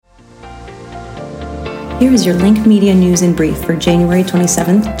Here is your Link Media News in Brief for January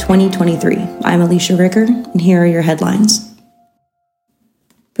 27th, 2023. I'm Alicia Ricker, and here are your headlines.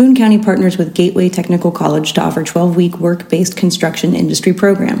 Boone County partners with Gateway Technical College to offer a 12-week work-based construction industry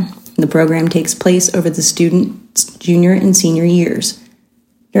program. The program takes place over the students' junior and senior years.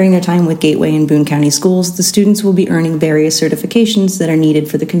 During their time with Gateway and Boone County schools, the students will be earning various certifications that are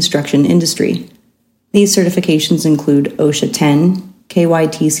needed for the construction industry. These certifications include OSHA 10,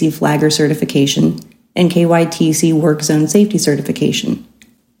 KYTC Flagger certification, and KYTC Work Zone Safety certification.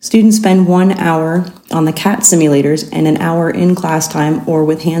 Students spend 1 hour on the CAT simulators and an hour in class time or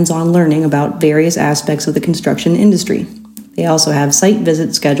with hands-on learning about various aspects of the construction industry. They also have site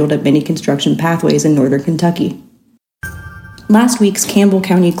visits scheduled at many construction pathways in northern Kentucky. Last week's Campbell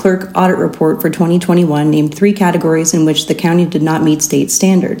County Clerk Audit Report for 2021 named 3 categories in which the county did not meet state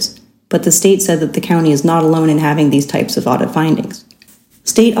standards, but the state said that the county is not alone in having these types of audit findings.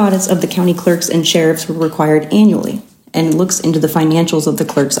 State audits of the county clerks and sheriffs were required annually, and looks into the financials of the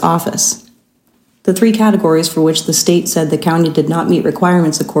clerk's office. The 3 categories for which the state said the county did not meet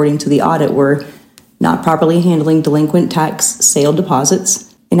requirements according to the audit were not properly handling delinquent tax sale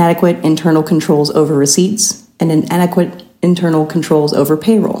deposits, inadequate internal controls over receipts, and inadequate internal controls over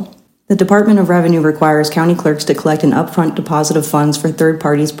payroll. The Department of Revenue requires county clerks to collect an upfront deposit of funds for third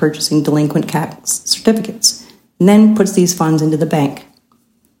parties purchasing delinquent tax certificates, and then puts these funds into the bank.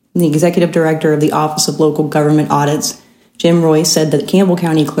 The executive director of the Office of Local Government Audits, Jim Roy, said that Campbell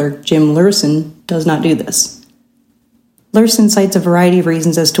County Clerk Jim Lurson does not do this. Lurson cites a variety of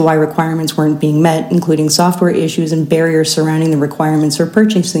reasons as to why requirements weren't being met, including software issues and barriers surrounding the requirements for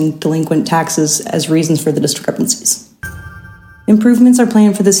purchasing delinquent taxes as reasons for the discrepancies. Improvements are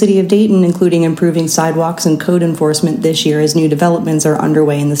planned for the city of Dayton, including improving sidewalks and code enforcement this year as new developments are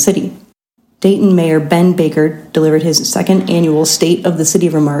underway in the city. Dayton Mayor Ben Baker delivered his 2nd annual State of the City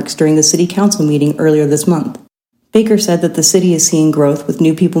remarks during the City Council meeting earlier this month. Baker said that the city is seeing growth with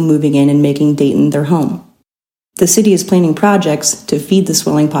new people moving in and making Dayton their home. The city is planning projects to feed the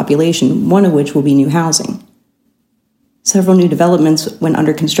swelling population, one of which will be new housing. Several new developments went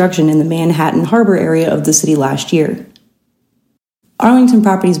under construction in the Manhattan Harbor area of the city last year. Arlington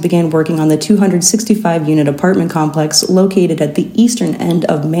Properties began working on the 265-unit apartment complex located at the eastern end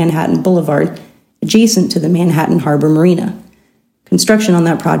of Manhattan Boulevard, adjacent to the Manhattan Harbor Marina. Construction on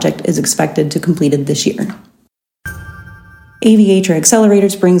that project is expected to be completed this year. Aviator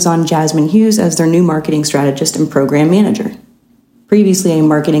Accelerators brings on Jasmine Hughes as their new marketing strategist and program manager. Previously a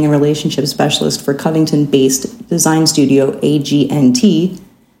marketing and relationship specialist for Covington-based design studio AGNT,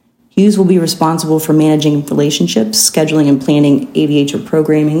 Hughes will be responsible for managing relationships, scheduling and planning Aviator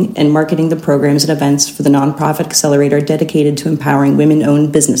programming, and marketing the programs and events for the nonprofit accelerator dedicated to empowering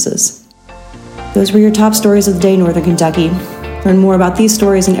women-owned businesses. Those were your top stories of the day, Northern Kentucky. Learn more about these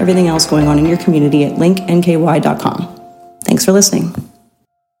stories and everything else going on in your community at linknky.com. Thanks for listening.